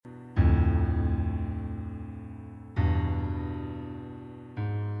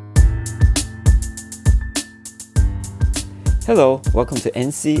Hello, welcome to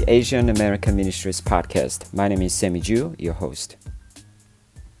NC Asian American Ministries podcast. My name is Sammy Ju, your host.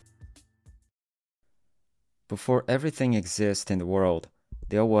 Before everything exists in the world,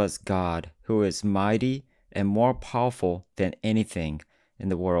 there was God, who is mighty and more powerful than anything in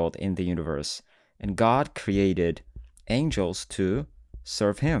the world, in the universe. And God created angels to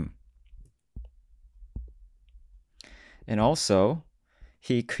serve Him. And also,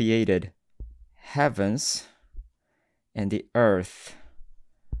 He created heavens and the earth,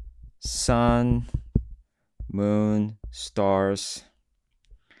 sun, moon, stars,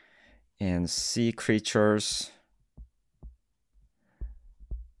 and sea creatures,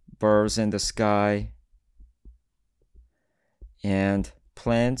 birds in the sky, and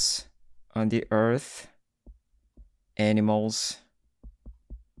plants on the earth, animals.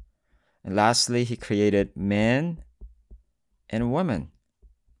 And lastly, He created man and woman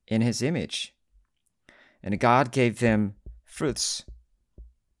in His image. And God gave them fruits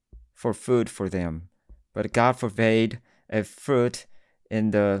for food for them. But God forbade a fruit in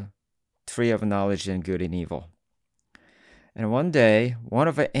the tree of knowledge and good and evil. And one day, one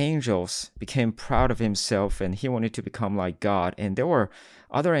of the angels became proud of himself and he wanted to become like God. And there were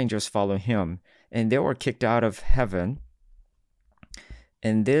other angels following him. And they were kicked out of heaven.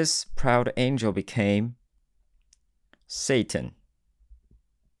 And this proud angel became Satan.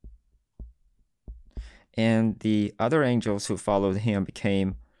 And the other angels who followed him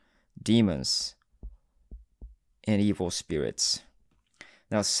became demons and evil spirits.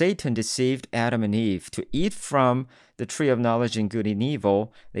 Now, Satan deceived Adam and Eve to eat from the tree of knowledge and good and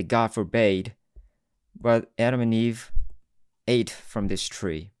evil that God forbade, but Adam and Eve ate from this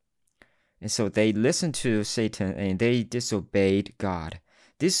tree. And so they listened to Satan and they disobeyed God.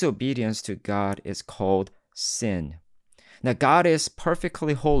 Disobedience to God is called sin. Now, God is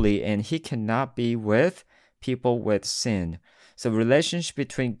perfectly holy and He cannot be with people with sin. So relationship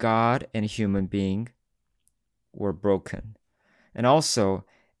between God and human being were broken. And also,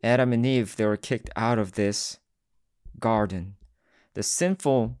 Adam and Eve, they were kicked out of this garden. The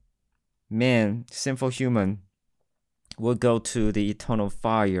sinful man, sinful human, will go to the eternal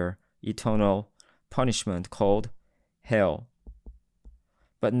fire, eternal punishment called hell.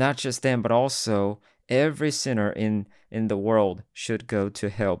 But not just them, but also every sinner in the world should go to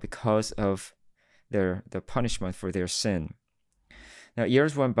hell because of the punishment for their sin. Now,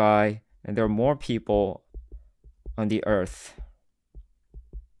 years went by, and there are more people on the earth.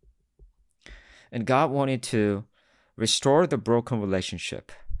 And God wanted to restore the broken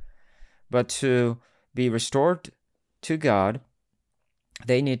relationship. But to be restored to God,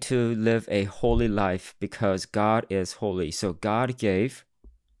 they need to live a holy life because God is holy. So God gave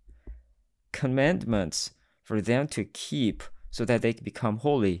commandments for them to keep so that they can become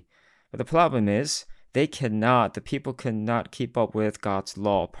holy. But the problem is the people cannot keep up with God's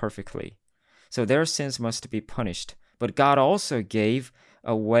law perfectly. So their sins must be punished. But God also gave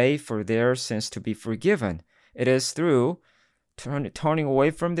a way for their sins to be forgiven. It is through turning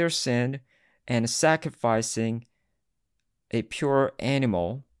away from their sin and sacrificing a pure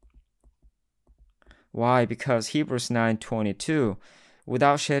animal. Why? Because Hebrews 9:22,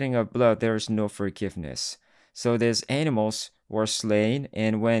 without shedding of blood, there is no forgiveness. So these animals were slain,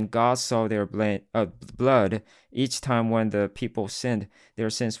 and when God saw their blood, each time when the people sinned, their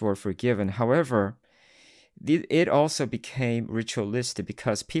sins were forgiven. However, it also became ritualistic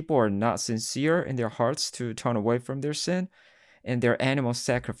because people are not sincere in their hearts to turn away from their sin, and their animal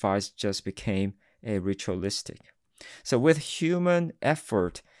sacrifice just became a ritualistic. So with human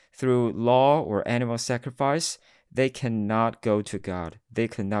effort through law or animal sacrifice, they cannot go to God. They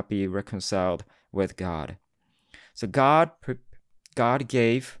cannot be reconciled with God. So God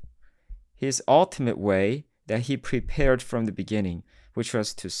gave His ultimate way that He prepared from the beginning, which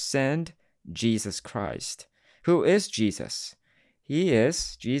was to send Jesus Christ. Who is Jesus?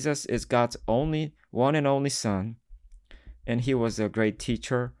 Jesus is God's one and only Son, and He was a great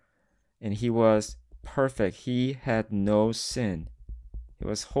teacher, and He was perfect. He had no sin. He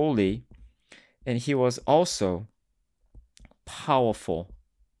was holy, and He was also powerful,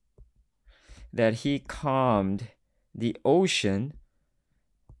 that He calmed the ocean,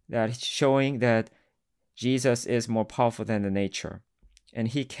 that showing that Jesus is more powerful than the nature. And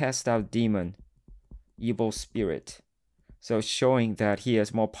He cast out evil spirit. So showing that He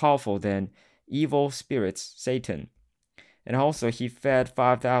is more powerful than evil spirits, Satan. And also He fed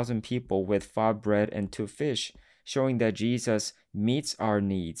 5,000 people with 5 bread and 2 fish, showing that Jesus meets our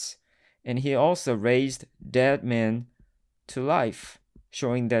needs. And He also raised dead men to life,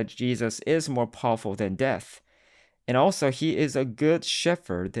 showing that Jesus is more powerful than death. And also, He is a good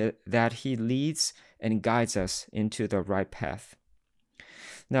shepherd that He leads and guides us into the right path.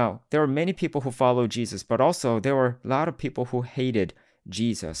 Now, there are many people who follow Jesus, but also there were a lot of people who hated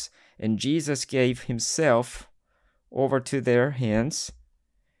Jesus. And Jesus gave himself over to their hands,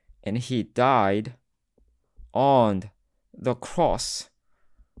 and he died on the cross.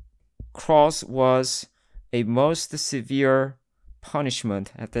 Cross was a most severe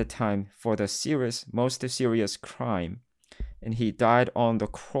punishment at that time for the most serious crime. And he died on the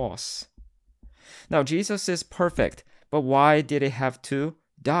cross. Now, Jesus is perfect, but why did he have to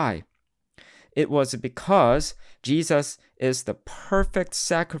die? It was because Jesus is the perfect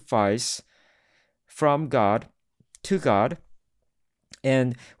sacrifice from God to God,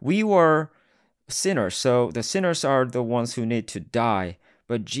 and we were sinners, so the sinners are the ones who need to die,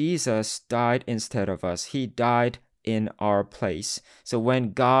 but Jesus died instead of us. He died in our place. So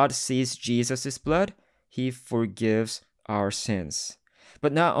when God sees Jesus' blood, he forgives our sins.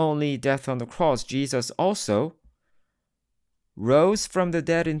 But not only death on the cross, Jesus also rose from the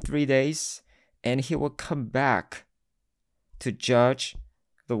dead in 3 days, and he will come back to judge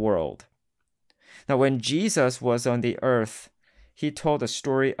the world. Now, when Jesus was on the earth, he told the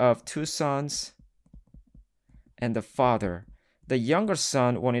story of 2 sons and the father. The younger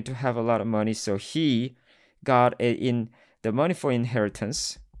son wanted to have a lot of money, so he got the money for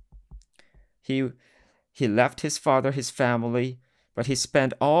inheritance. He left his father, his family, but he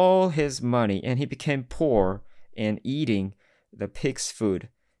spent all his money, and he became poor and eating the pig's food.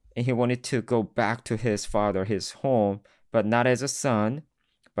 And he wanted to go back to his father, his home, but not as a son,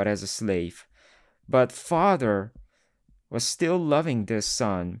 but as a slave. But father was still loving this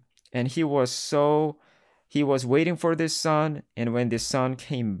son, and he was waiting for this son, and when this son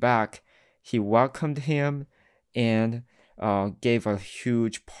came back, he welcomed him and gave a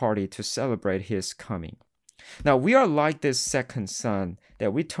huge party to celebrate his coming. Now, we are like this second son,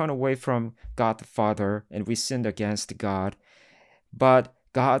 that we turn away from God the Father and we sinned against God, but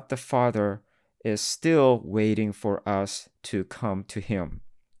God the Father is still waiting for us to come to him.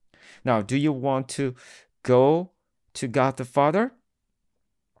 Now, do you want to go to God the Father?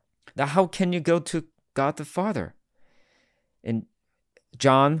 Now, how can you go to God the Father? In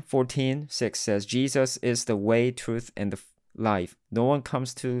John 14:6 says, Jesus is the way, truth, and the life. No one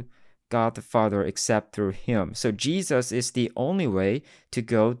comes to God the Father except through him. So Jesus is the only way to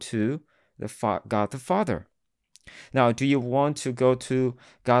go to God the Father. Now, do you want to go to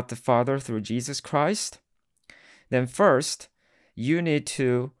God the Father through Jesus Christ? Then first, you need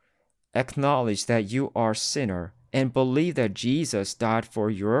to acknowledge that you are a sinner and believe that Jesus died for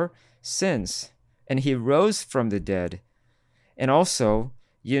your sins and he rose from the dead. And also,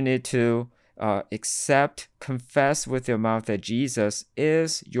 you need to confess with your mouth that Jesus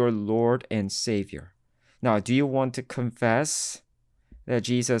is your Lord and Savior. Now, do you want to confess that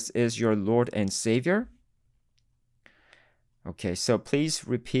Jesus is your Lord and Savior? Okay, so please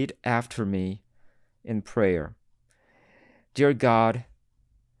repeat after me in prayer. Dear God,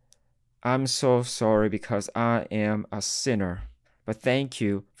 I'm so sorry because I am a sinner, but thank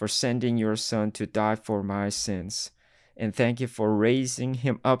you for sending your Son to die for my sins, and thank you for raising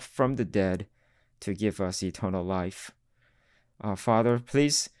him up from the dead to give us eternal life. Father,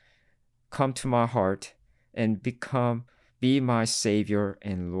 please come to my heart and be my Savior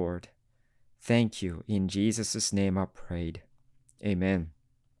and Lord. Thank you. In Jesus' name I prayed. Amen.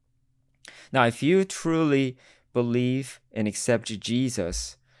 Now, if you truly believe and accept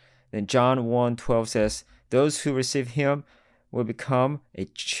Jesus, then John 1:12 says, those who receive him will become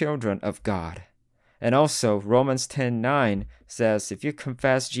children of God. And also Romans 10:9 says, if you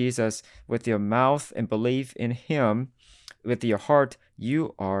confess Jesus with your mouth and believe in him with your heart,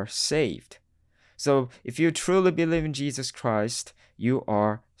 you are saved. So if you truly believe in Jesus Christ, you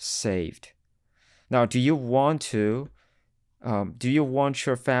are saved. Now, do you want your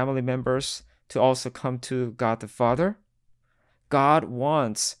family members to also come to God the Father? God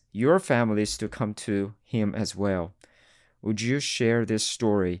wants your families to come to him as well. Would you share this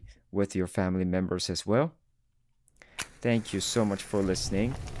story with your family members as well? Thank you so much for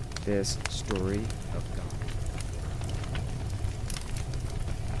listening to this story of God.